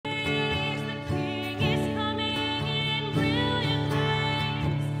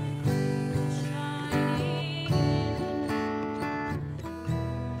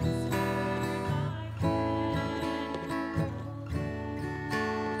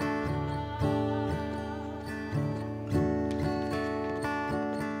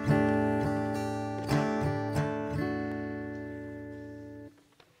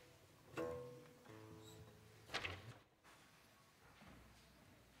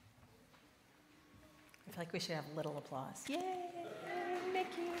I feel like we should have a little applause. Yay,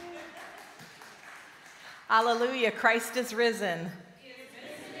 Nikki. Hallelujah, Christ is risen. He is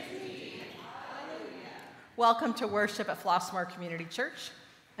risen indeed. Hallelujah. Welcome to worship at Flossmoor Community Church.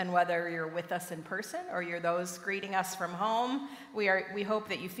 And whether you're with us in person or you're those greeting us from home, we hope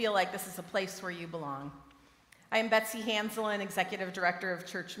that you feel like this is a place where you belong. I am Betsy Hanselin, Executive Director of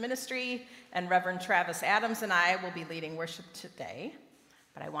Church Ministry, and Reverend Travis Adams and I will be leading worship today.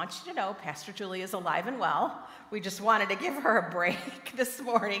 But I want you to know Pastor Julie is alive and well. We just wanted to give her a break this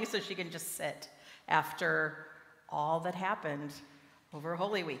morning so she can just sit after all that happened over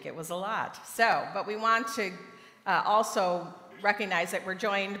Holy Week. It was a lot. But we want to also recognize that we're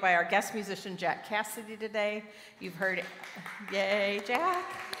joined by our guest musician, Jack Cassidy, today. You've heard, yay, Jack.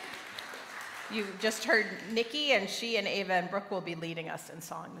 You just heard Nikki, and she and Ava and Brooke will be leading us in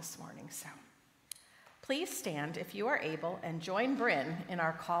song this morning. So please stand if you are able and join Bryn in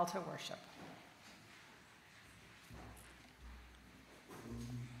our call to worship.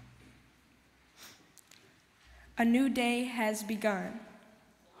 A new day has begun.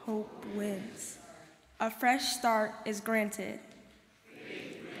 Hope wins. A fresh start is granted.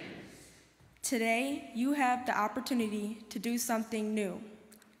 Today, you have the opportunity to do something new.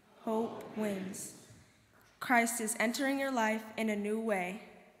 Hope wins. Christ is entering your life in a new way.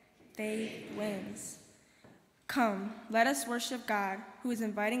 Faith wins. Come, let us worship God, who is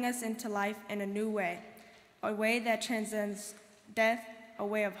inviting us into life in a new way, a way that transcends death, a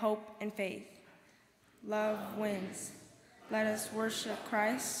way of hope and faith. Love wins. Let us worship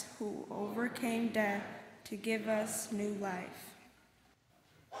Christ, who overcame death to give us new life.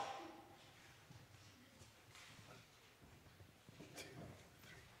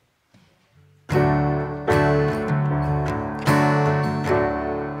 Sure.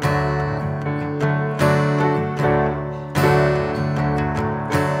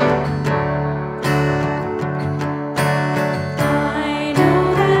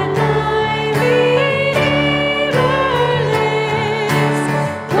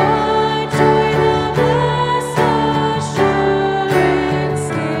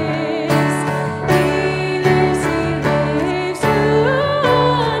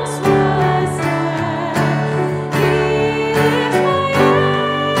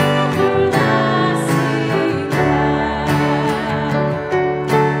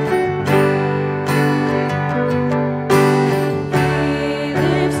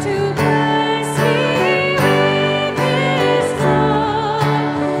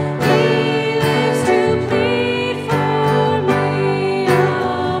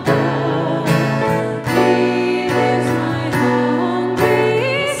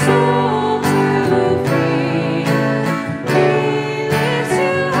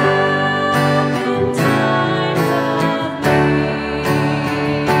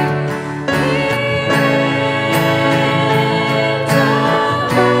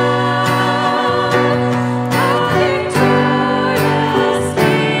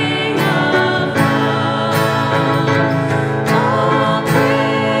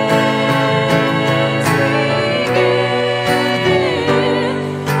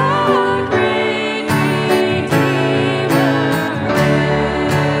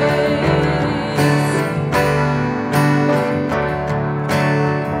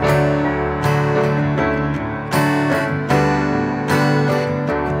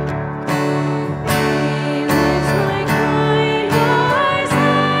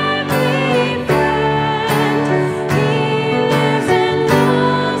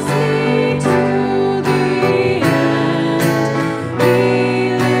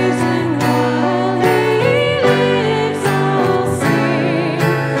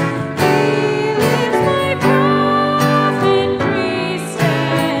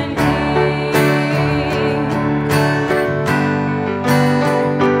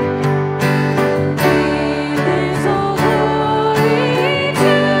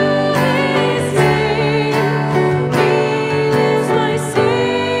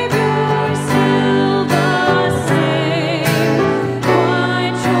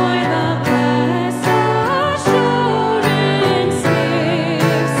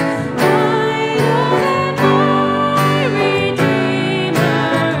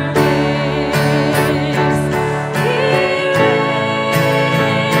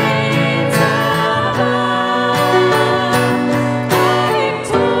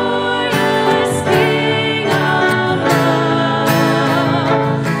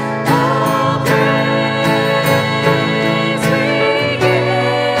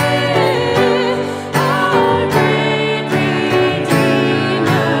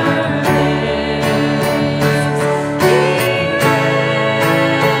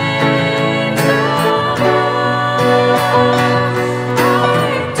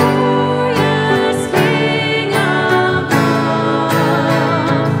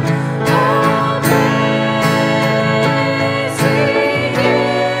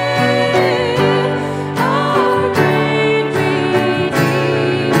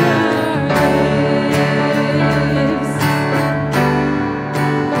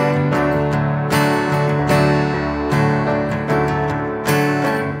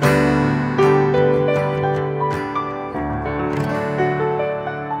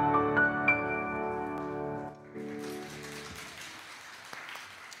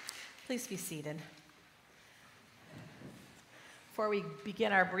 Please be seated. Before we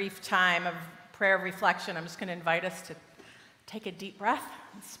begin our brief time of prayer of reflection, I'm just going to invite us to take a deep breath,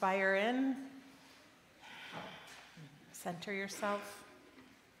 inspire in, center yourself.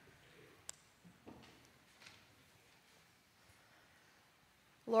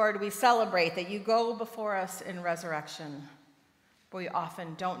 Lord, we celebrate that you go before us in resurrection, but we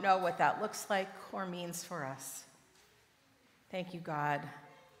often don't know what that looks like or means for us. Thank you, God,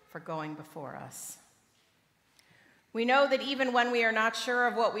 for going before us. We know that even when we are not sure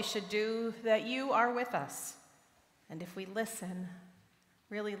of what we should do, that you are with us. And if we listen,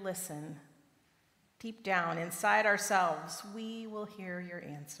 really listen, deep down inside ourselves, we will hear your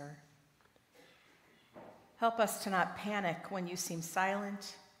answer. Help us to not panic when you seem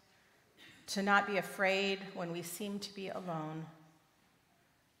silent, to not be afraid when we seem to be alone,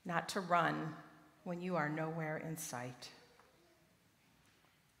 not to run when you are nowhere in sight.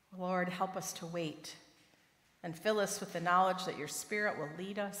 Lord, help us to wait and fill us with the knowledge that your Spirit will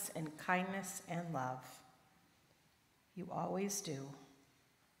lead us in kindness and love. You always do.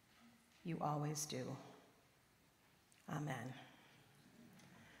 You always do. Amen.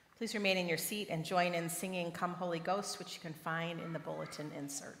 Please remain in your seat and join in singing Come Holy Ghost, which you can find in the bulletin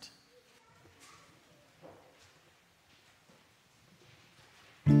insert.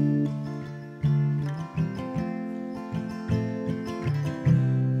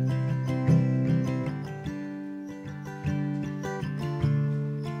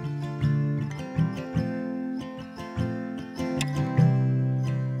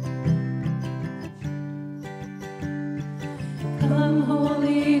 Come,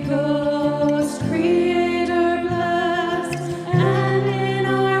 Holy Ghost, Creator blessed, and in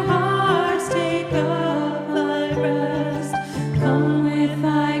our hearts take up thy rest. Come with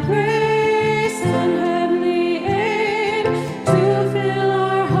thy grace and heavenly aid to fill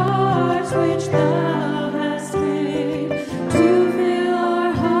our hearts which thou hast made, to fill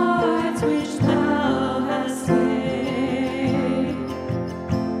our hearts which thou hast made.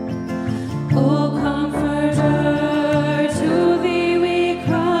 O Comforter,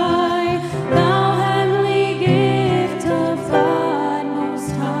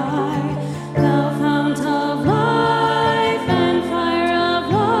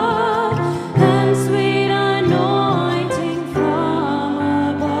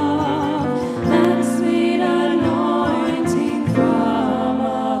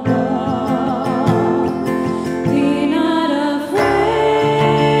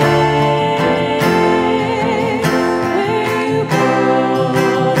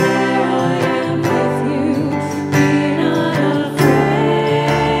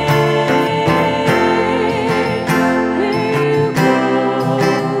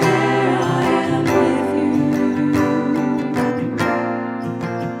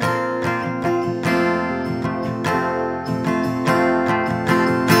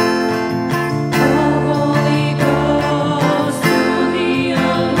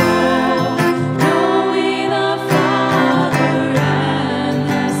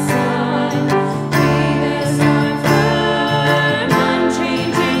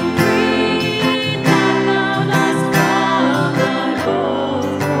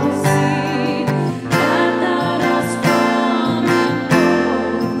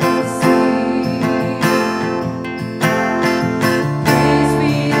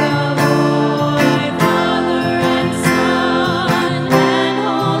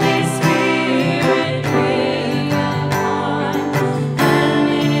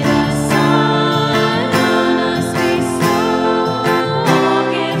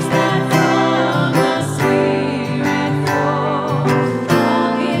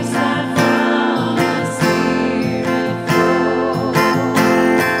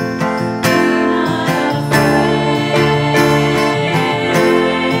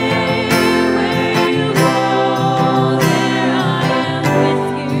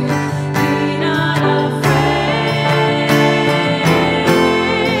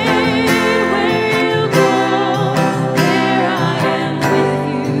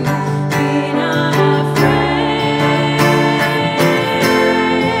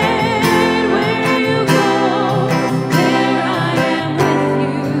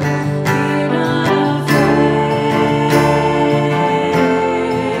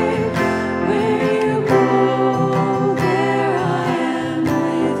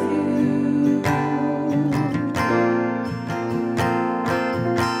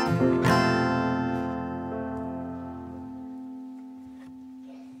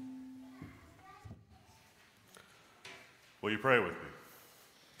 Will you pray with me?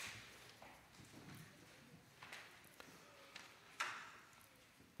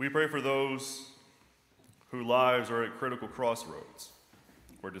 We pray for those whose lives are at critical crossroads,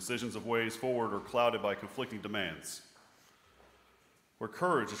 where decisions of ways forward are clouded by conflicting demands, where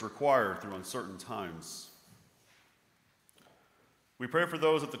courage is required through uncertain times. We pray for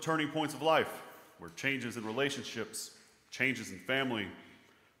those at the turning points of life, where changes in relationships, changes in family,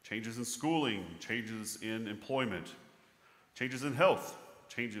 changes in schooling, changes in employment, changes in health,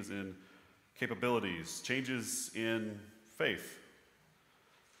 changes in capabilities, changes in faith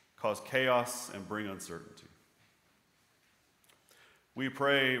cause chaos and bring uncertainty. We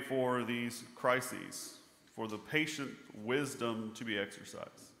pray for these crises, for the patient wisdom to be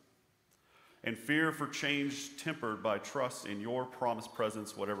exercised, and fear for change tempered by trust in your promised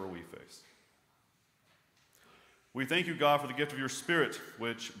presence, whatever we face. We thank you, God, for the gift of your Spirit,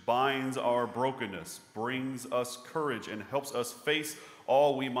 which binds our brokenness, brings us courage, and helps us face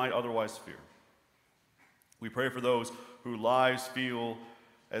all we might otherwise fear. We pray for those whose lives feel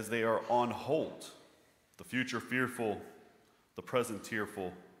as they are on hold, the future fearful, the present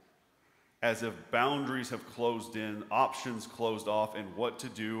tearful, as if boundaries have closed in, options closed off, and what to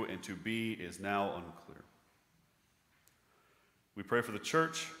do and to be is now unclear. We pray for the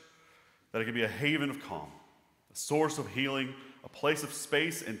church, that it can be a haven of calm, a source of healing, a place of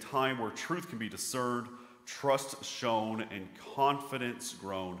space and time where truth can be discerned, trust shown, and confidence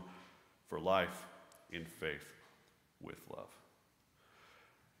grown for life in faith with love.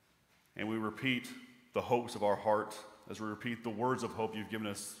 And we repeat the hopes of our heart as we repeat the words of hope you've given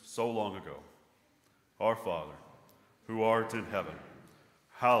us so long ago. Our Father, who art in heaven,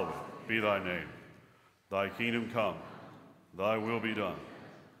 hallowed be thy name. Thy kingdom come, thy will be done,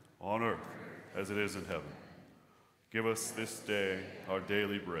 on earth as it is in heaven. Give us this day our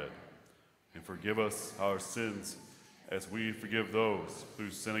daily bread, and forgive us our sins as we forgive those who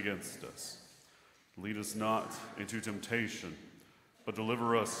sin against us. Lead us not into temptation, but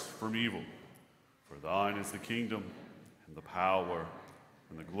deliver us from evil. For thine is the kingdom, and the power,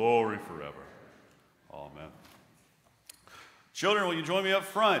 and the glory forever. Amen. Children, will you join me up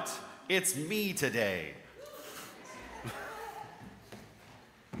front? It's me today.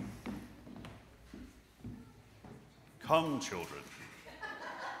 Come, children.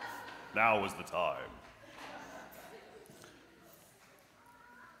 Now is the time.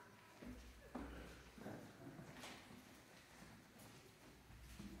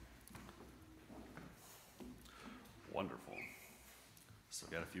 Wonderful. Still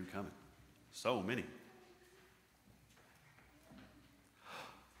got a few coming. So many.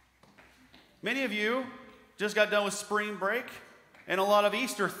 Many of you just got done with spring break and a lot of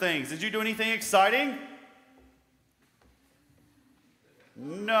Easter things. Did you do anything exciting?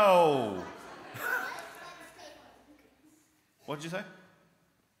 No. What did you say? Did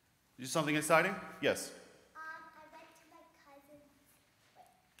you do something exciting? Yes. I went to my cousin's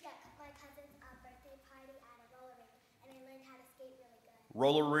birthday party at a roller rink, and I learned how to skate really good.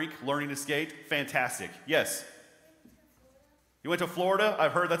 Roller rink, learning to skate, fantastic. Yes. You went to Florida?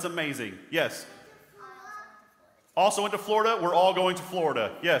 I've heard that's amazing. Yes. Also went to Florida? We're all going to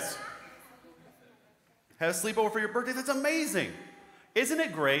Florida. Yes. Had a sleepover for your birthday? That's amazing. Isn't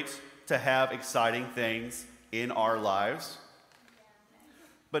it great to have exciting things in our lives?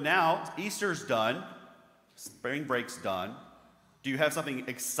 But now, Easter's done, spring break's done. Do you have something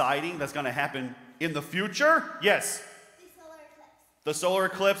exciting that's going to happen in the future? Yes. The solar eclipse. The solar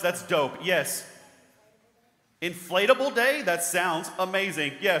eclipse, that's dope. Yes. Inflatable day? That sounds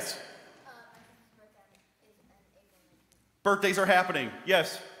amazing. Yes. Birthdays are happening.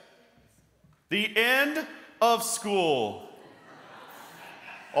 Yes. The end of school.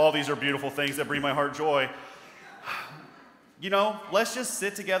 All these are beautiful things that bring my heart joy. You know, let's just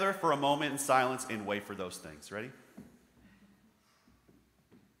sit together for a moment in silence and wait for those things. Ready?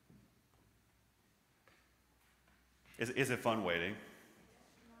 Is it fun waiting?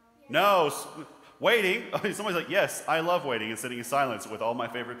 No. Waiting. Somebody's like, yes, I love waiting and sitting in silence with all my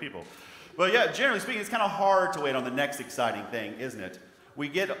favorite people. But yeah, generally speaking, it's kind of hard to wait on the next exciting thing, isn't it? We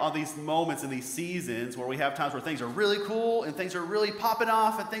get on these moments and these seasons where we have times where things are really cool and things are really popping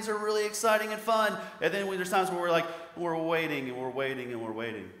off and things are really exciting and fun. And then there's times where we're like, we're waiting and we're waiting and we're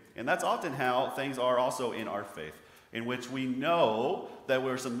waiting. And that's often how things are also in our faith, in which we know that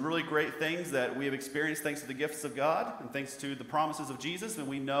there are some really great things that we have experienced thanks to the gifts of God and thanks to the promises of Jesus. And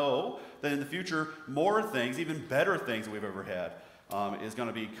we know that in the future, more things, even better things than we've ever had, is going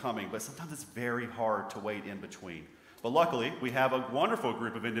to be coming. But sometimes it's very hard to wait in between. But luckily, we have a wonderful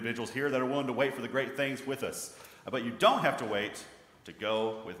group of individuals here that are willing to wait for the great things with us. But you don't have to wait to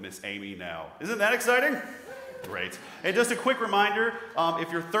go with Miss Amy now. Isn't that exciting? Great. And just a quick reminder,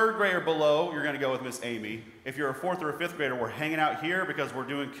 if you're third grade or below, you're going to go with Miss Amy. If you're a fourth or a fifth grader, we're hanging out here because we're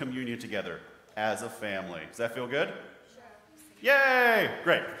doing communion together as a family. Does that feel good? Sure. Yay!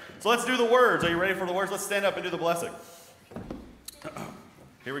 Great. So let's do the words. Are you ready for the words? Let's stand up and do the blessing.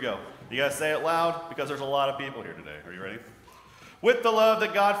 Here we go. You got to say it loud because there's a lot of people here today. Are you ready? With the love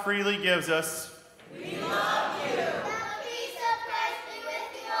that God freely gives us, We love you. That the peace of Christ be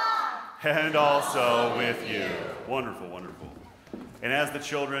with you all. and also with you. Wonderful, wonderful. And as the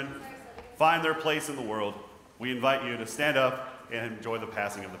children find their place in the world, we invite you to stand up and enjoy the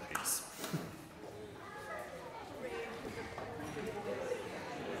passing of the peace.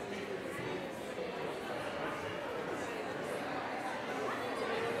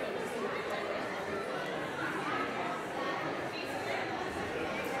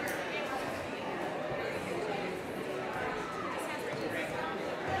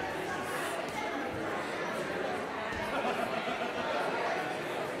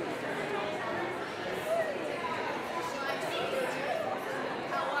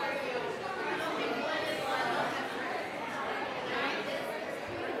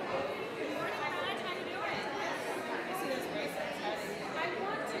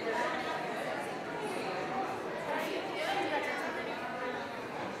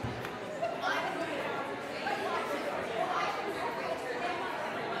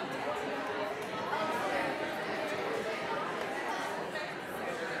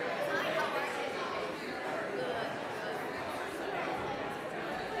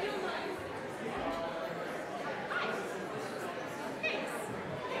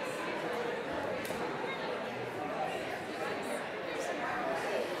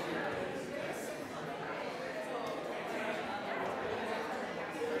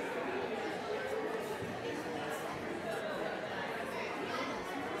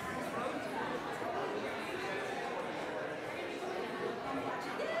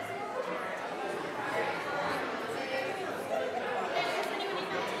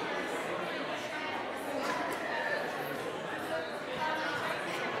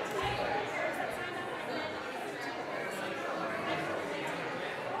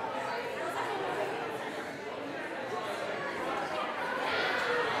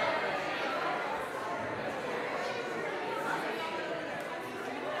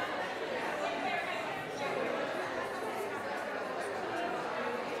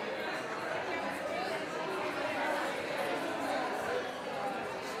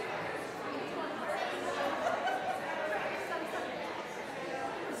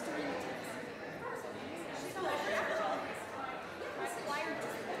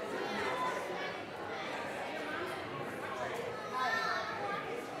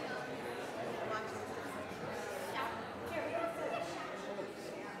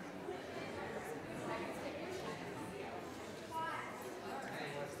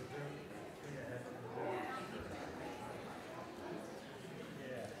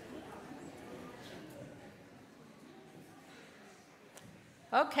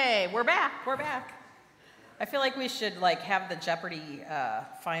 Okay, we're back. We're back. I feel like we should have the Jeopardy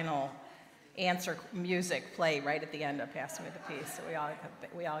final answer music play right at the end of Passing with the Peace, so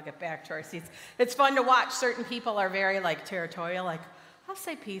we all get back to our seats. It's fun to watch. Certain people are very territorial, I'll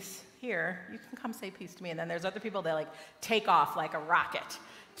say peace here. You can come say peace to me. And then there's other people that take off like a rocket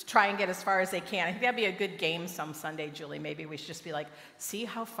to try and get as far as they can. I think that'd be a good game some Sunday, Julie. Maybe we should just be see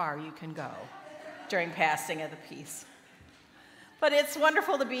how far you can go during Passing of the Peace. But it's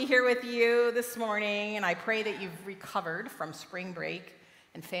wonderful to be here with you this morning, and I pray that you've recovered from spring break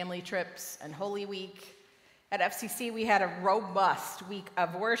and family trips and Holy Week. At FCC, we had a robust week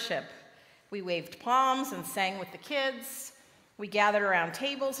of worship. We waved palms and sang with the kids. We gathered around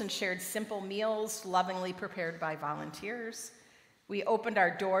tables and shared simple meals lovingly prepared by volunteers. We opened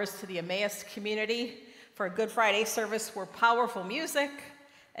our doors to the Emmaus community for a Good Friday service where powerful music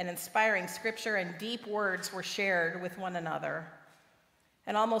and inspiring scripture and deep words were shared with one another.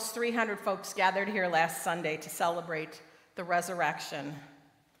 And almost 300 folks gathered here last Sunday to celebrate the resurrection.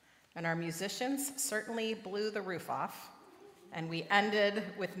 And our musicians certainly blew the roof off. And we ended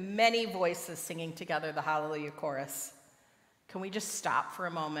with many voices singing together the Hallelujah chorus. Can we just stop for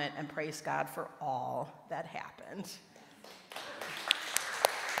a moment and praise God for all that happened?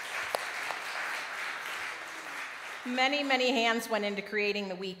 Many, many hands went into creating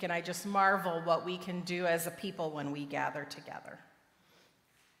the week, and I just marvel what we can do as a people when we gather together.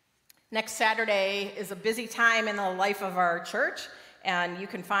 Next Saturday is a busy time in the life of our church, and you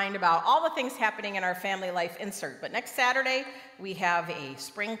can find about all the things happening in our family life insert. But next Saturday, we have a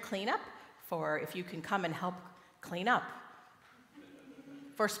spring cleanup for if you can come and help clean up.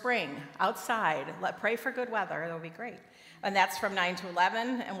 for spring outside. Pray for good weather. It'll be great. And that's from 9 to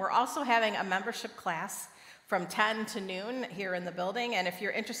 11. And we're also having a membership class from 10 to noon here in the building. And if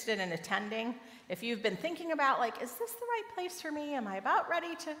you're interested in attending, if you've been thinking about, like, is this the right place for me? Am I about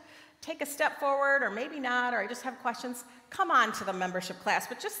ready to take a step forward, or maybe not, or I just have questions, come on to the membership class.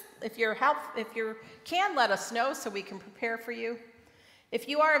 But just if you can, let us know so we can prepare for you. If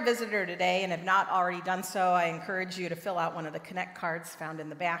you are a visitor today and have not already done so, I encourage you to fill out one of the Connect cards found in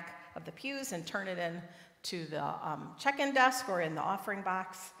the back of the pews and turn it in to the check-in desk or in the offering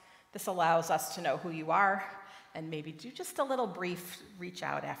box. This allows us to know who you are and maybe do just a little brief reach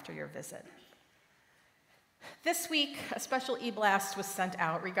out after your visit. This week, a special e-blast was sent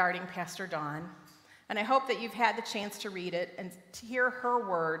out regarding Pastor Dawn, and I hope that you've had the chance to read it and to hear her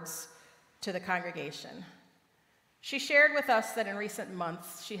words to the congregation. She shared with us that in recent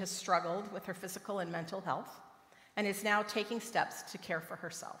months she has struggled with her physical and mental health and is now taking steps to care for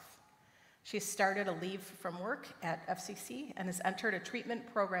herself. She started a leave from work at FCC and has entered a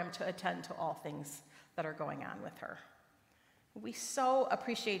treatment program to attend to all things that are going on with her. We so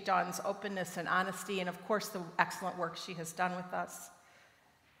appreciate Dawn's openness and honesty, and of course the excellent work she has done with us.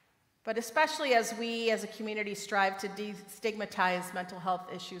 But especially as we as a community strive to destigmatize mental health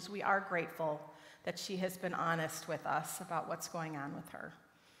issues, we are grateful that she has been honest with us about what's going on with her.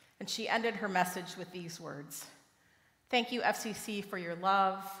 And she ended her message with these words: "Thank you, FCC, for your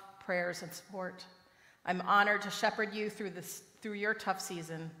love, prayers, and support. I'm honored to shepherd you through your tough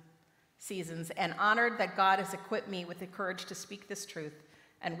seasons, and honored that God has equipped me with the courage to speak this truth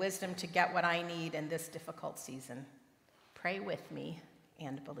and wisdom to get what I need in this difficult season. Pray with me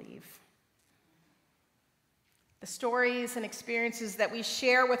and believe." The stories and experiences that we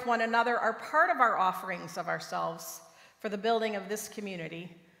share with one another are part of our offerings of ourselves for the building of this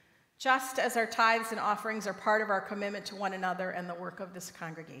community, just as our tithes and offerings are part of our commitment to one another and the work of this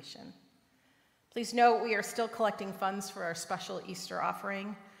congregation. Please note we are still collecting funds for our special Easter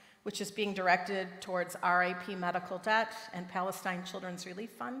offering, which is being directed towards RIP medical debt and Palestine Children's Relief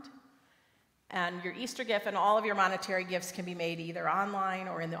Fund. And your Easter gift and all of your monetary gifts can be made either online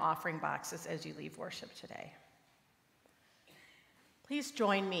or in the offering boxes as you leave worship today. Please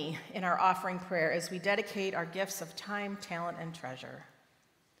join me in our offering prayer as we dedicate our gifts of time, talent, and treasure.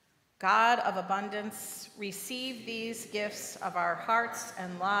 God of abundance, receive these gifts of our hearts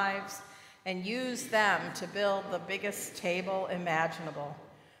and lives and use them to build the biggest table imaginable,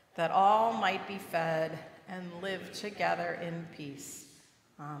 that all might be fed and live together in peace.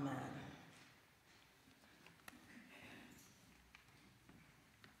 Amen.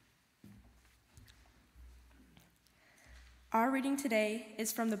 Our reading today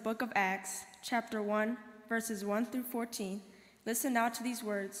is from the book of Acts, chapter 1, verses 1 through 14. Listen now to these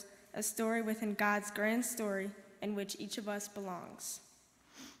words, a story within God's grand story in which each of us belongs.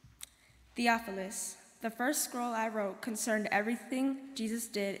 Theophilus, the first scroll I wrote concerned everything Jesus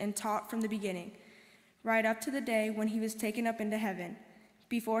did and taught from the beginning, right up to the day when he was taken up into heaven.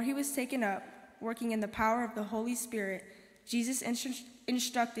 Before he was taken up, working in the power of the Holy Spirit, Jesus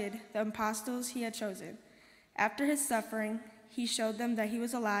instructed the apostles he had chosen. After his suffering, he showed them that he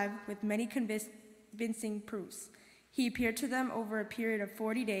was alive with many convincing proofs. He appeared to them over a period of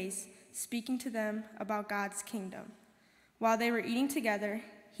 40 days, speaking to them about God's kingdom. While they were eating together,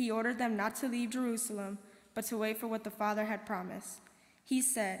 he ordered them not to leave Jerusalem, but to wait for what the Father had promised. He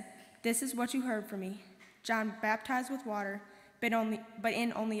said, "This is what you heard from me. John baptized with water, but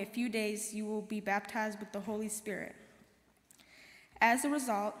in only a few days you will be baptized with the Holy Spirit." As a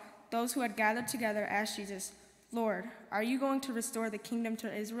result, those who had gathered together asked Jesus, "Lord, are you going to restore the kingdom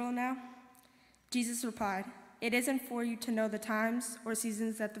to Israel now?" Jesus replied, "It isn't for you to know the times or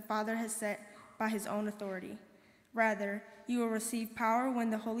seasons that the Father has set by his own authority. Rather, you will receive power when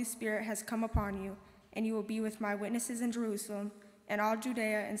the Holy Spirit has come upon you, and you will be with my witnesses in Jerusalem and all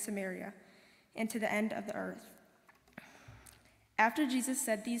Judea and Samaria, and to the end of the earth." After Jesus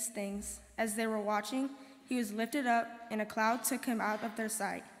said these things, as they were watching, he was lifted up, and a cloud took him out of their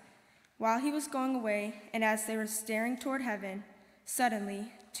sight. While he was going away, and as they were staring toward heaven,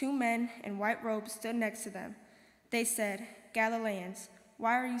 suddenly 2 men in white robes stood next to them. They said, "Galileans,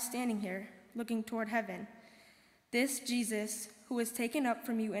 why are you standing here, looking toward heaven? This Jesus, who was taken up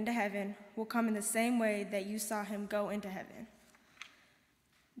from you into heaven, will come in the same way that you saw him go into heaven."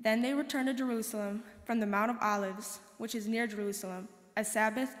 Then they returned to Jerusalem from the Mount of Olives, which is near Jerusalem, a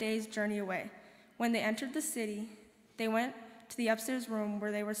Sabbath day's journey away. When they entered the city, they went to the upstairs room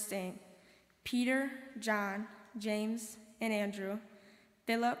where they were staying. Peter, John, James, and Andrew,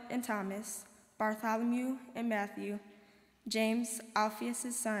 Philip and Thomas, Bartholomew and Matthew, James,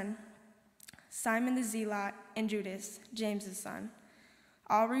 Alphaeus' son, Simon the Zealot, and Judas, James' son.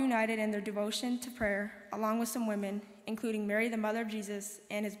 All were united in their devotion to prayer, along with some women, including Mary, the mother of Jesus,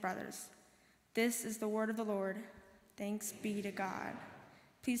 and his brothers. This is the word of the Lord. Thanks be to God.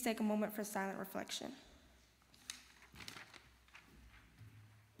 Please take a moment for silent reflection.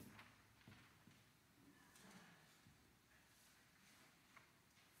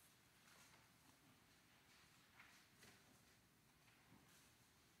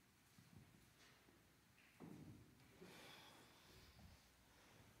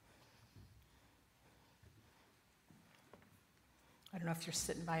 I don't know if you're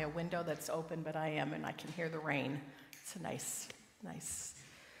sitting by a window that's open, but I am, and I can hear the rain. It's a nice.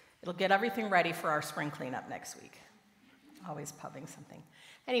 It'll get everything ready for our spring cleanup next week. Always pubbing something.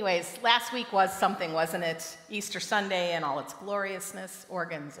 Anyways, last week was something, wasn't it? Easter Sunday and all its gloriousness,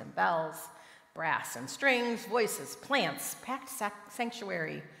 organs and bells, brass and strings, voices, plants, packed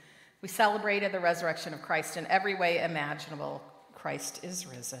sanctuary. We celebrated the resurrection of Christ in every way imaginable. Christ is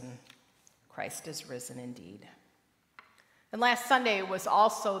risen. Christ is risen indeed. And last Sunday was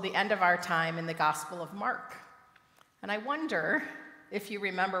also the end of our time in the Gospel of Mark. And I wonder if you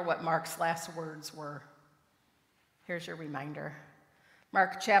remember what Mark's last words were. Here's your reminder.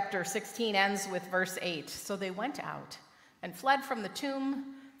 Mark chapter 16 ends with verse 8. So they went out and fled from the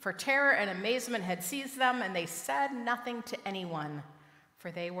tomb, for terror and amazement had seized them, and they said nothing to anyone,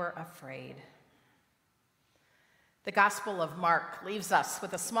 for they were afraid. The Gospel of Mark leaves us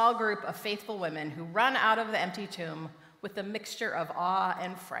with a small group of faithful women who run out of the empty tomb with a mixture of awe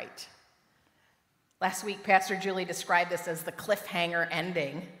and fright. Last week, Pastor Julie described this as the cliffhanger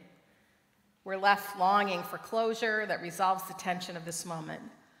ending. We're left longing for closure that resolves the tension of this moment,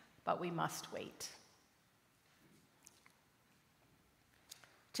 but we must wait.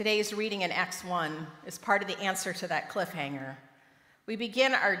 Today's reading in Acts 1 is part of the answer to that cliffhanger. We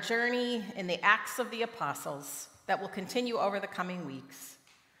begin our journey in the Acts of the Apostles that will continue over the coming weeks,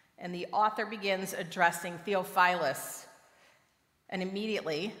 and the author begins addressing Theophilus. And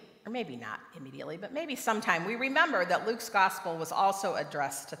immediately, or maybe not immediately, but maybe sometime, we remember that Luke's gospel was also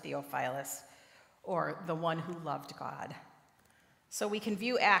addressed to Theophilus, or the one who loved God. So we can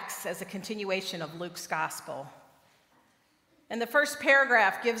view Acts as a continuation of Luke's gospel. And the first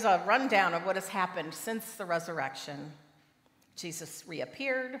paragraph gives a rundown of what has happened since the resurrection. Jesus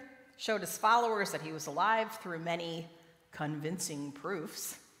reappeared, showed his followers that he was alive through many convincing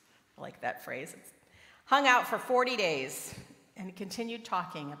proofs. I like that phrase. Hung out for 40 days. And he continued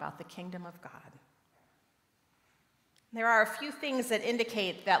talking about the kingdom of God. There are a few things that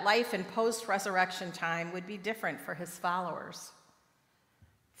indicate that life in post-resurrection time would be different for his followers.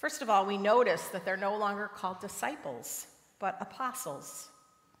 First of all, we notice that they're no longer called disciples, but apostles.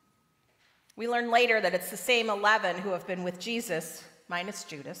 We learn later that it's the same 11 who have been with Jesus, minus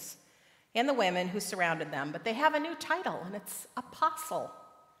Judas, and the women who surrounded them, but they have a new title, and it's apostle.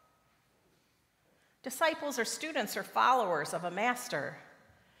 Disciples are students or followers of a master,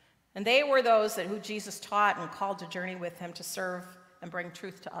 and they were those who Jesus taught and called to journey with him to serve and bring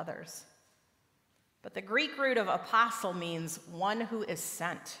truth to others. But the Greek root of apostle means one who is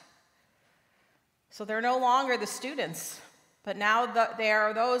sent. So they're no longer the students, but now they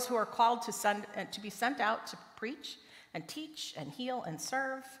are those who are called to be sent out to preach and teach and heal and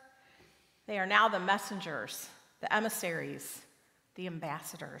serve. They are now the messengers, the emissaries, the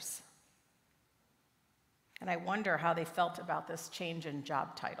ambassadors. And I wonder how they felt about this change in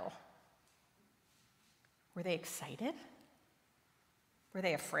job title. Were they excited? Were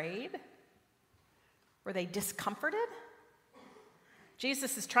they afraid? Were they discomforted?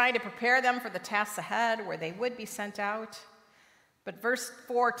 Jesus is trying to prepare them for the tasks ahead where they would be sent out. But verse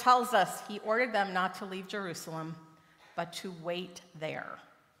 4 tells us he ordered them not to leave Jerusalem, but to wait there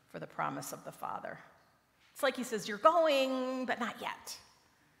for the promise of the Father. It's like he says, you're going, but not yet.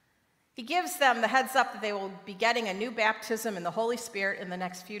 He gives them the heads up that they will be getting a new baptism in the Holy Spirit in the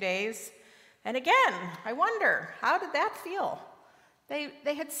next few days. And again, I wonder, how did that feel? They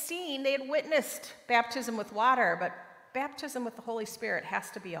had witnessed baptism with water, but baptism with the Holy Spirit has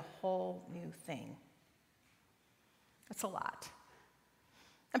to be a whole new thing. That's a lot.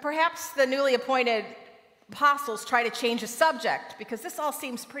 And perhaps the newly appointed apostles try to change the subject because this all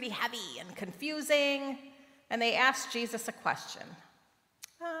seems pretty heavy and confusing, and they ask Jesus a question.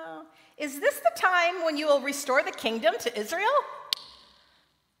 Is this the time when you will restore the kingdom to Israel?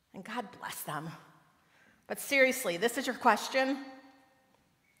 And God bless them. But seriously, this is your question?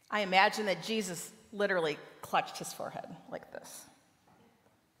 I imagine that Jesus literally clutched his forehead like this.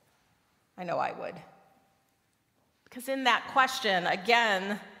 I know I would. Because in that question,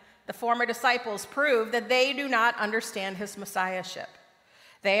 again, the former disciples prove that they do not understand his messiahship.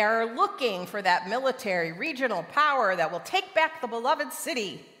 They are looking for that military regional power that will take back the beloved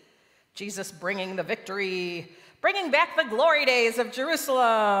city. Jesus bringing the victory, bringing back the glory days of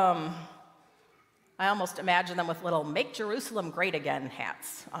Jerusalem. I almost imagine them with little "Make Jerusalem Great Again"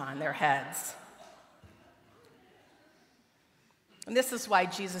 hats on their heads. And this is why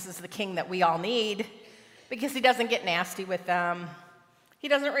Jesus is the king that we all need, because he doesn't get nasty with them. He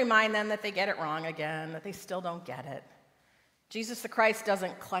doesn't remind them that they get it wrong again, that they still don't get it. Jesus the Christ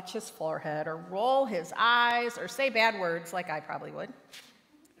doesn't clutch his forehead or roll his eyes or say bad words like I probably would.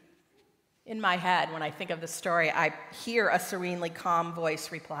 In my head, when I think of this story, I hear a serenely calm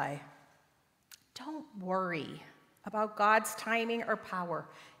voice reply, "Don't worry about God's timing or power.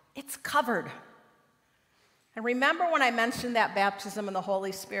 It's covered." And remember when I mentioned that baptism in the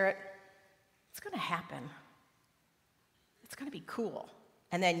Holy Spirit? It's going to happen. It's going to be cool.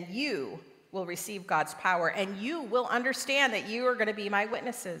 And then you will receive God's power, and you will understand that you are going to be my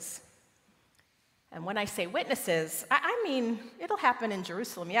witnesses. And when I say witnesses, I mean it'll happen in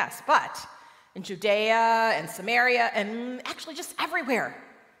Jerusalem, yes, but in Judea and Samaria, and actually just everywhere,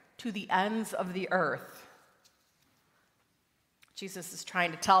 to the ends of the earth. Jesus is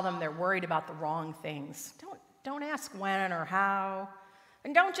trying to tell them they're worried about the wrong things. Don't ask when or how,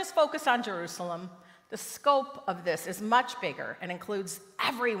 and don't just focus on Jerusalem. The scope of this is much bigger and includes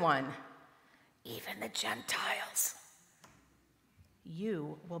everyone, even the Gentiles.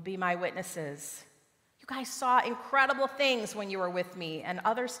 You will be my witnesses. You guys saw incredible things when you were with me, and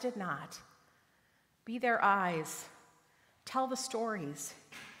others did not. Be their eyes. Tell the stories.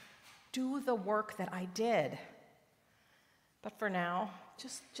 Do the work that I did. But for now,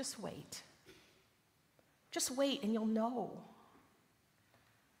 just wait. Just wait and you'll know.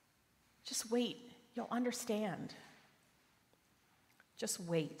 Just wait, you'll understand. Just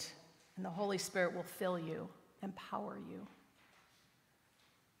wait, and the Holy Spirit will fill you, empower you.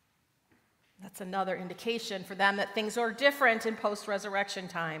 That's another indication for them that things are different in post-resurrection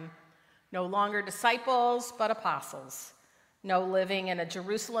time. No longer disciples, but apostles. No living in a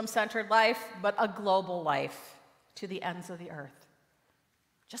Jerusalem-centered life, but a global life to the ends of the earth.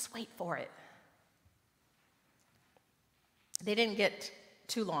 Just wait for it. They didn't get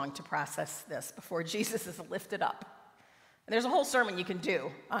too long to process this before Jesus is lifted up. And there's a whole sermon you can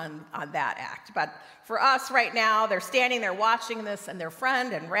do on that act. But for us right now, they're standing there watching this, and their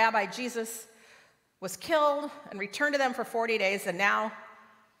friend and Rabbi Jesus was killed and returned to them for 40 days, and now,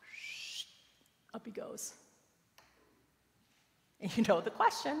 up he goes. And you know the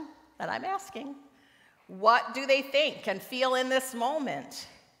question that I'm asking. What do they think and feel in this moment?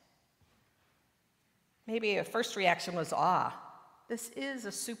 Maybe a first reaction was awe. This is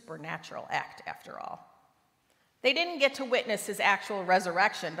a supernatural act, after all. They didn't get to witness his actual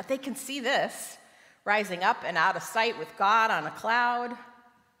resurrection, but they can see this, rising up and out of sight with God on a cloud.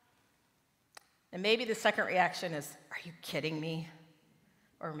 And maybe the second reaction is, are you kidding me?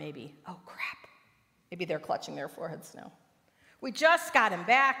 Or maybe, oh crap. Maybe they're clutching their foreheads now. We just got him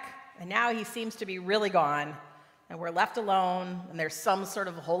back, and now he seems to be really gone, and we're left alone, and there's some sort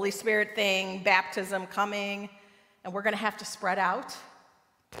of Holy Spirit thing, baptism coming, and we're going to have to spread out.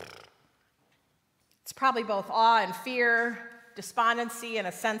 It's probably both awe and fear, despondency and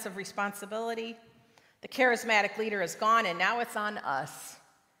a sense of responsibility. The charismatic leader is gone, and now it's on us.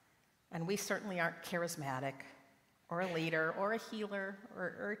 And we certainly aren't charismatic, or a leader, or a healer,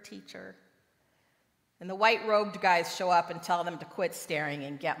 or a teacher. And the white-robed guys show up and tell them to quit staring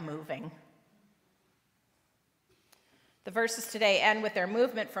and get moving. The verses today end with their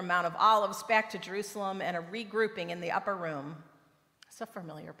movement from Mount of Olives back to Jerusalem and a regrouping in the upper room. It's a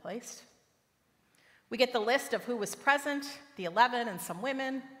familiar place. We get the list of who was present, the 11 and some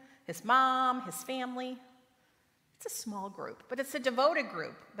women, his mom, his family. It's a small group, but it's a devoted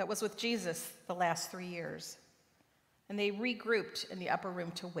group that was with Jesus the last 3 years. And they regrouped in the upper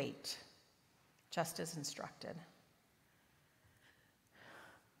room to wait, just as instructed.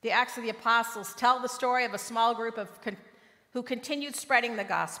 The Acts of the Apostles tell the story of a small group who continued spreading the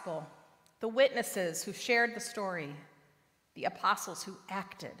gospel, the witnesses who shared the story, the apostles who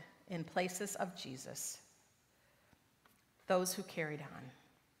acted in places of Jesus, those who carried on.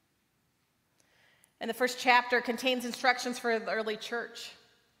 And the first chapter contains instructions for the early church.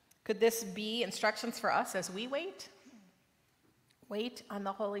 Could this be instructions for us as we wait? Wait on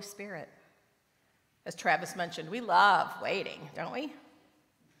the Holy Spirit. As Travis mentioned, we love waiting, don't we?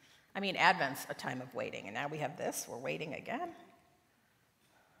 I mean, Advent's a time of waiting, and now we have this, we're waiting again.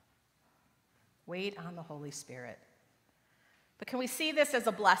 Wait on the Holy Spirit. But can we see this as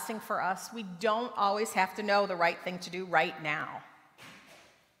a blessing for us? We don't always have to know the right thing to do right now.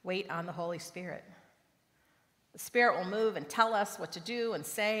 Wait on the Holy Spirit. The Spirit will move and tell us what to do and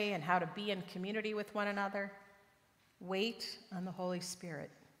say and how to be in community with one another. Wait on the Holy Spirit.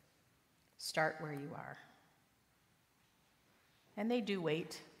 Start where you are. And they do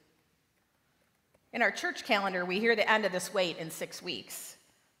wait. In our church calendar, we hear the end of this wait in 6 weeks.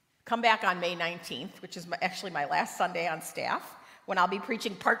 Come back on May 19th, which is actually my last Sunday on staff, when I'll be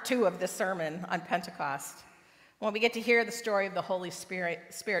preaching part 2 of this sermon on Pentecost, when we get to hear the story of the Holy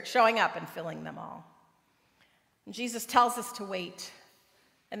Spirit showing up and filling them all. And Jesus tells us to wait,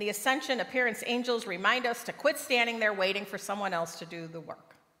 and the ascension appearance angels remind us to quit standing there waiting for someone else to do the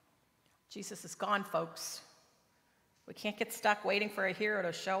work. Jesus is gone, folks. We can't get stuck waiting for a hero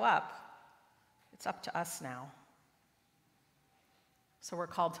to show up. It's up to us now. So we're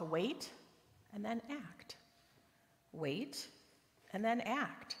called to wait and then act. Wait and then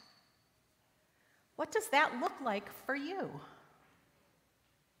act. What does that look like for you?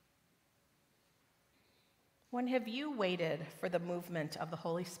 When have you waited for the movement of the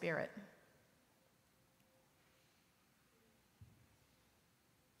Holy Spirit?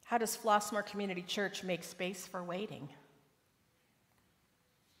 How does Flossmoor Community Church make space for waiting?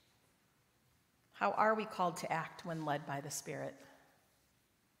 How are we called to act when led by the Spirit?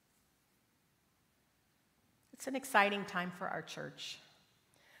 It's an exciting time for our church.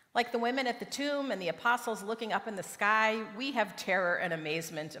 Like the women at the tomb and the apostles looking up in the sky, we have terror and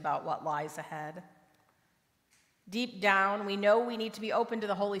amazement about what lies ahead. Deep down, we know we need to be open to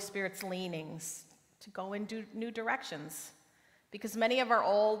the Holy Spirit's leanings, to go in new directions, because many of our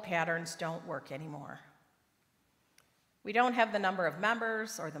old patterns don't work anymore. We don't have the number of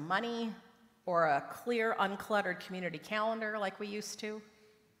members or the money or a clear, uncluttered community calendar like we used to.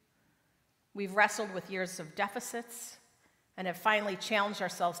 We've wrestled with years of deficits and have finally challenged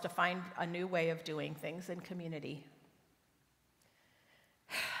ourselves to find a new way of doing things in community.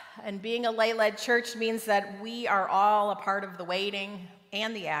 And being a lay-led church means that we are all a part of the waiting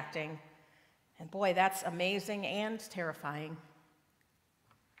and the acting. And boy, that's amazing and terrifying.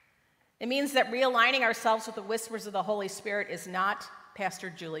 It means that realigning ourselves with the whispers of the Holy Spirit is not Pastor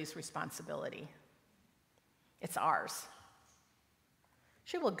Julie's responsibility. It's ours.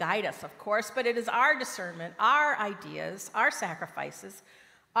 She will guide us, of course, but it is our discernment, our ideas, our sacrifices,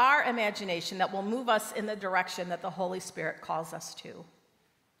 our imagination that will move us in the direction that the Holy Spirit calls us to.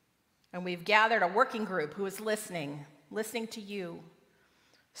 And we've gathered a working group who is listening to you.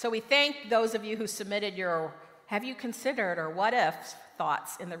 So we thank those of you who submitted your have you considered or what if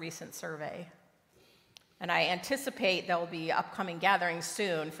thoughts in the recent survey. And I anticipate there will be upcoming gatherings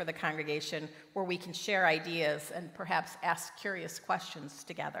soon for the congregation where we can share ideas and perhaps ask curious questions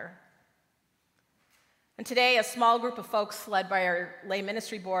together. And today, a small group of folks led by our lay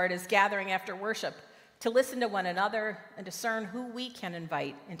ministry board is gathering after worship to listen to one another and discern who we can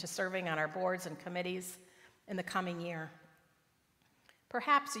invite into serving on our boards and committees in the coming year.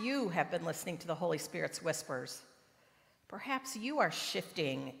 Perhaps you have been listening to the Holy Spirit's whispers. Perhaps you are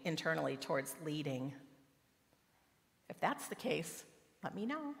shifting internally towards leading. If that's the case, let me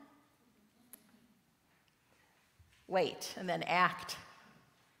know. Wait and then act.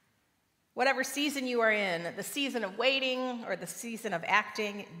 Whatever season you are in, the season of waiting or the season of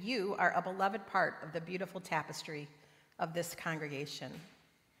acting, you are a beloved part of the beautiful tapestry of this congregation.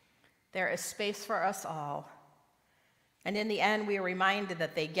 There is space for us all. And in the end, we are reminded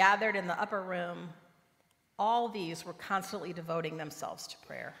that they gathered in the upper room. All these were constantly devoting themselves to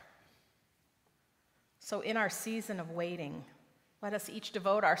prayer. So in our season of waiting, let us each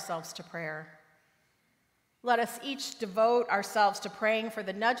devote ourselves to prayer. Let us each devote ourselves to praying for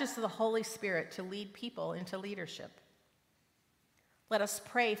the nudges of the Holy Spirit to lead people into leadership. Let us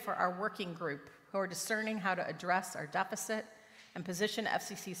pray for our working group who are discerning how to address our deficit and position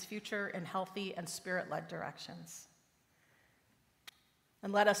FCC's future in healthy and spirit-led directions.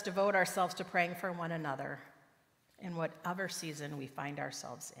 And let us devote ourselves to praying for one another in whatever season we find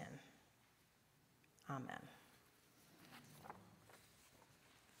ourselves in. Amen.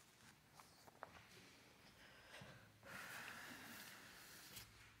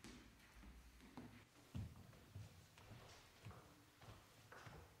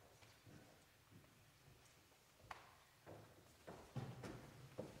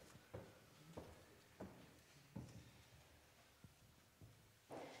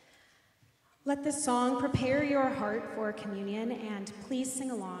 Let this song prepare your heart for communion, and please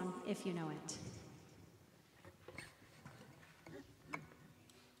sing along if you know it.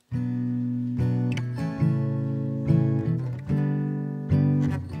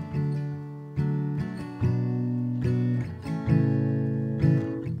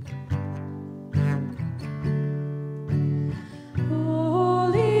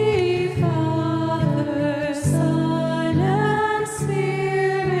 Holy Father, Son,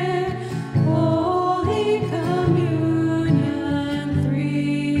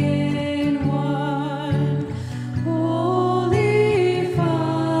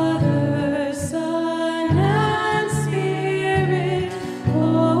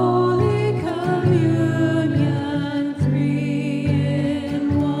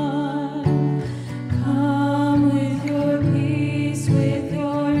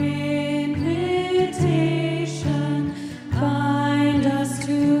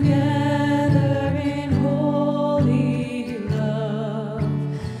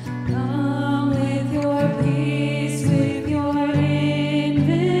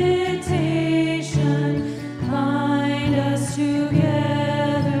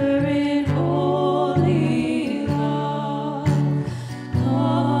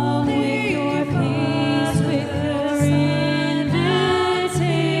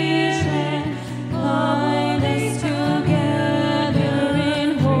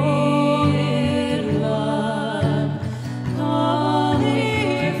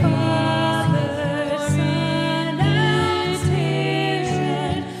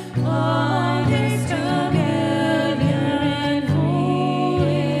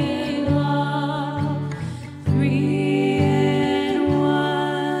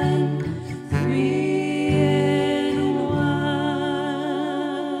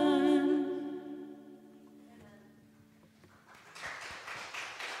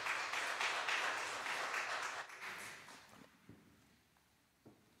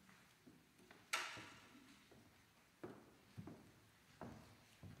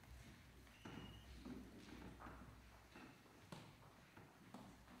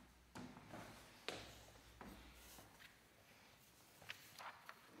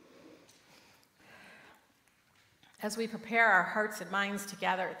 As we prepare our hearts and minds to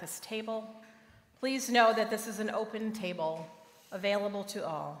gather at this table, please know that this is an open table available to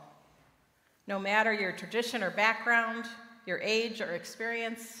all. No matter your tradition or background, your age or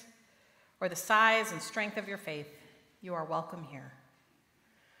experience, or the size and strength of your faith, you are welcome here.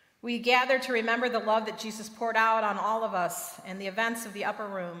 We gather to remember the love that Jesus poured out on all of us and the events of the upper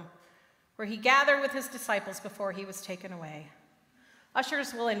room, where he gathered with his disciples before he was taken away.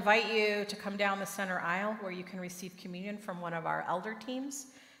 Ushers will invite you to come down the center aisle where you can receive communion from one of our elder teams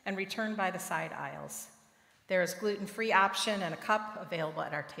and return by the side aisles. There is gluten-free option and a cup available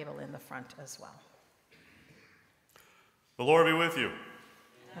at our table in the front as well. The Lord be with you.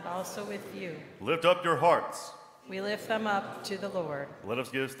 And also with you. Lift up your hearts. We lift them up to the Lord. Let us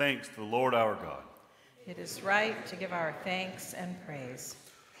give thanks to the Lord our God. It is right to give our thanks and praise.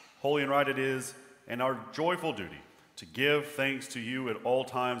 Holy and right it is, and our joyful duty, to give thanks to you at all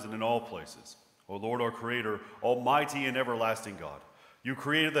times and in all places. O Lord, our Creator, almighty and everlasting God, you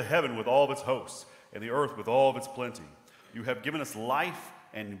created the heaven with all of its hosts, and the earth with all of its plenty. You have given us life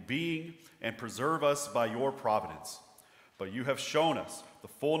and being, and preserve us by your providence. But you have shown us the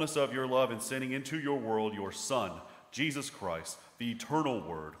fullness of your love in sending into your world your Son, Jesus Christ, the eternal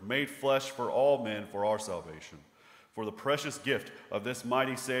Word, made flesh for all men for our salvation. For the precious gift of this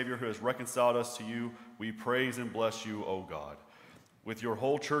mighty Savior who has reconciled us to you, we praise and bless you, O God. With your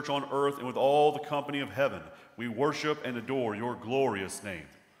whole church on earth and with all the company of heaven, we worship and adore your glorious name.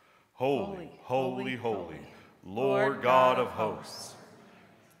 Holy, holy, holy, Lord God of hosts.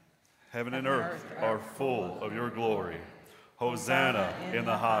 Heaven and earth are full of your glory. Hosanna in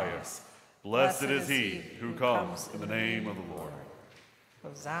the highest. Blessed is he who comes in the name of the Lord.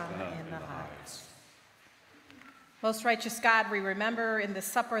 Hosanna in the highest. Most righteous God, we remember in this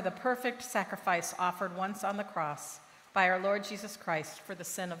supper the perfect sacrifice offered once on the cross by our Lord Jesus Christ for the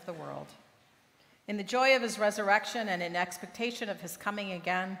sin of the world. In the joy of his resurrection and in expectation of his coming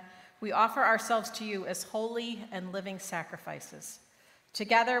again, we offer ourselves to you as holy and living sacrifices.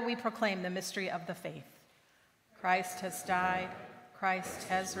 Together we proclaim the mystery of the faith. Christ has died, Christ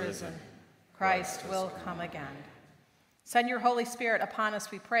has risen, Christ will come again. Send your Holy Spirit upon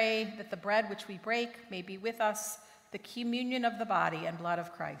us, we pray, that the bread which we break may be with us, the communion of the body and blood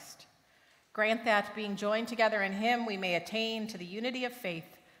of Christ. Grant that, being joined together in him, we may attain to the unity of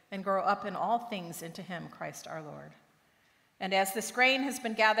faith and grow up in all things into him, Christ our Lord. And as this grain has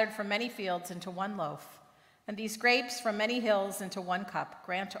been gathered from many fields into one loaf, and these grapes from many hills into one cup,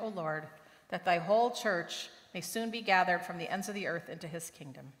 grant, O Lord, that thy whole church may soon be gathered from the ends of the earth into his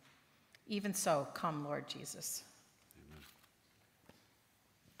kingdom. Even so, come, Lord Jesus. Amen.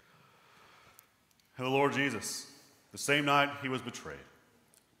 And the Lord Jesus, the same night he was betrayed,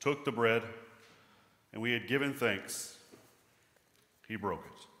 took the bread, and we had given thanks, he broke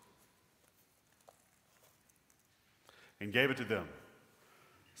it and gave it to them,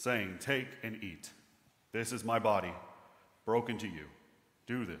 saying, "Take and eat. This is my body, broken to you.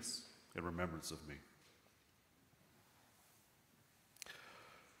 Do this in remembrance of me."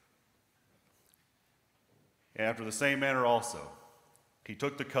 After the same manner also, he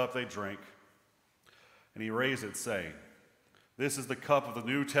took the cup they drank, and he raised it, saying, "This is the cup of the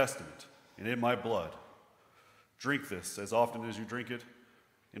New Testament, and in my blood. Drink this as often as you drink it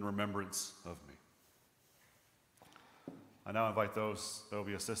in remembrance of me." I now invite those that will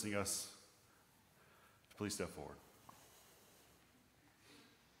be assisting us to please step forward.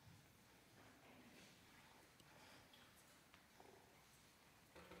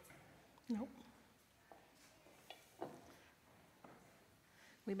 Nope.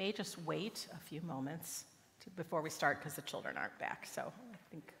 We may just wait a few moments before we start because the children aren't back, so I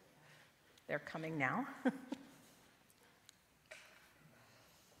think they're coming now.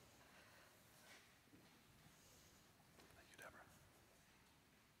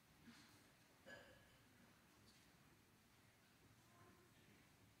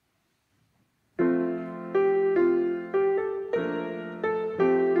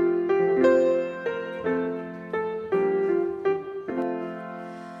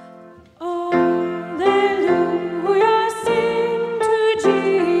 Alleluia, sing to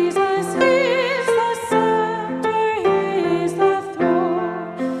Jesus, he's the Son.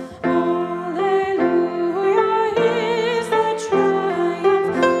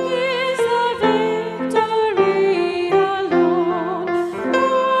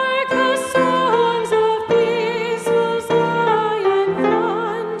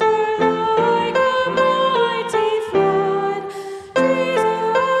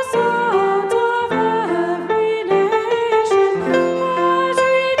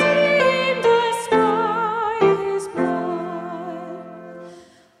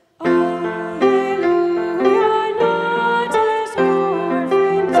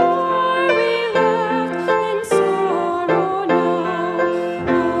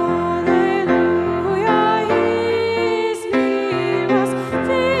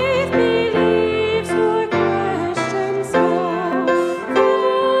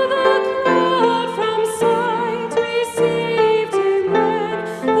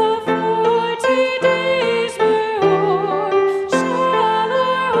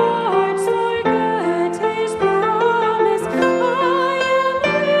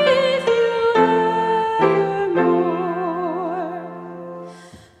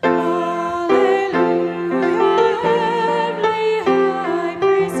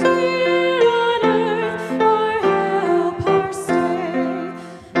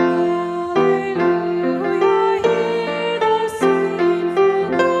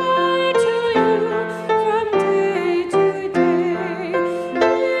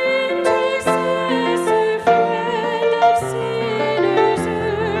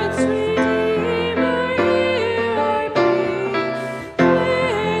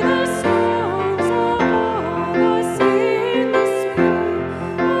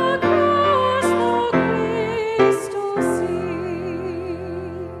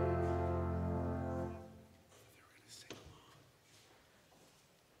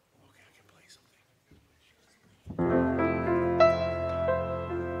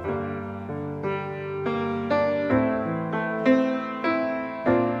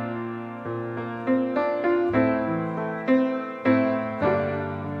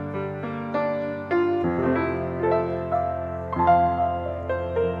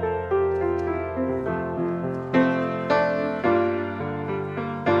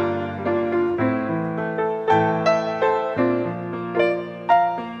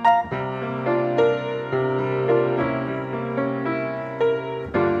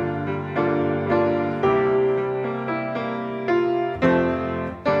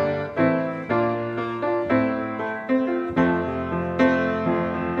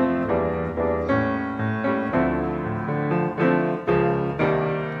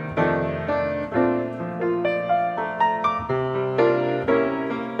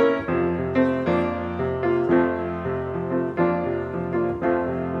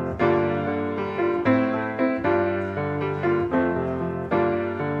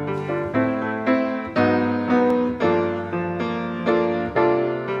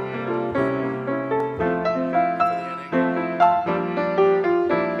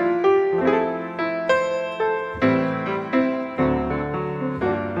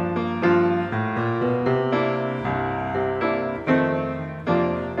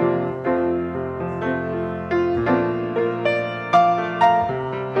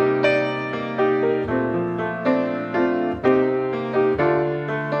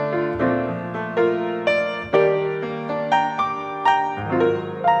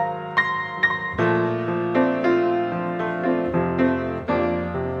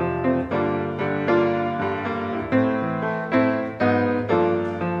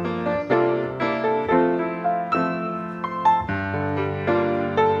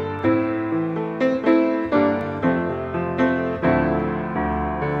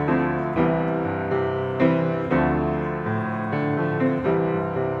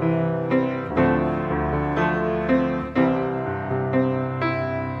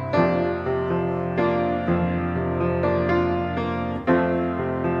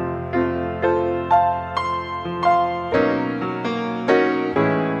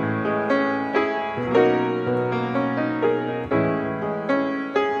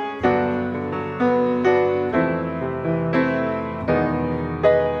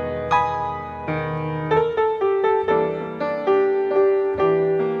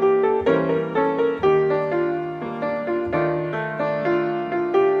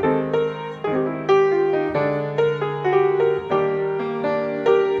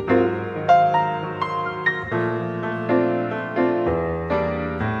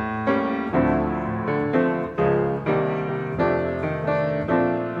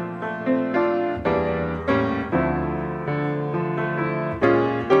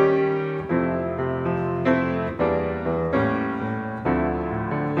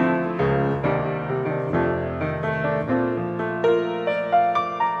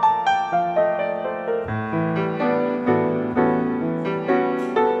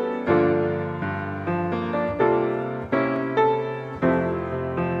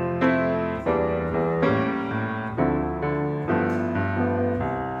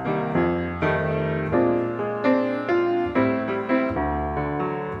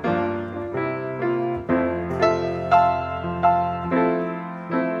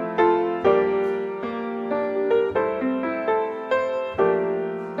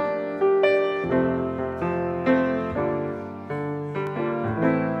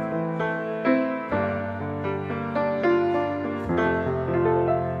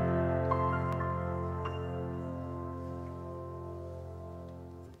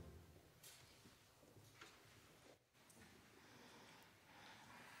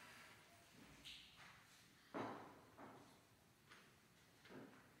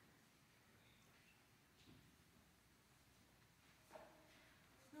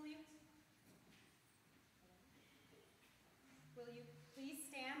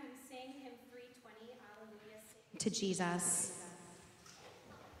 to Jesus.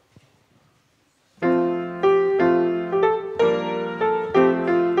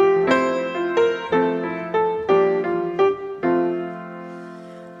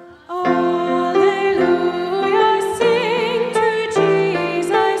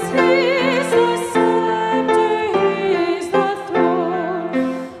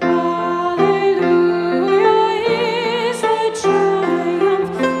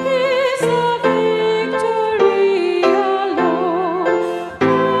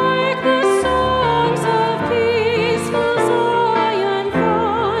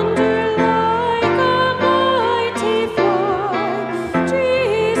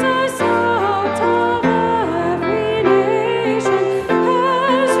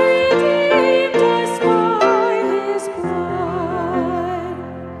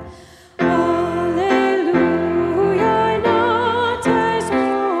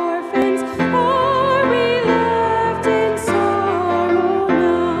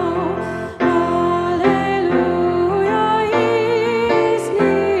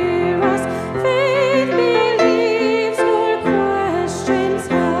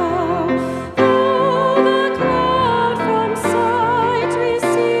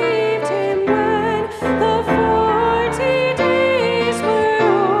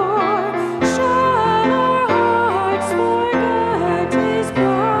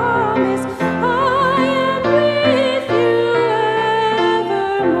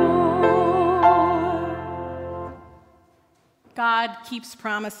 God keeps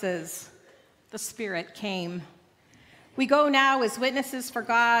promises. The Spirit came. We go now as witnesses for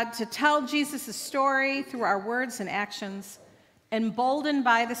God to tell Jesus' story through our words and actions. Emboldened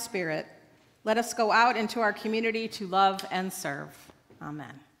by the Spirit, let us go out into our community to love and serve.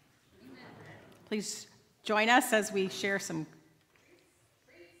 Amen. Please join us as we share some.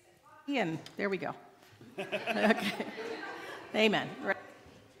 And there we go. Okay. Amen.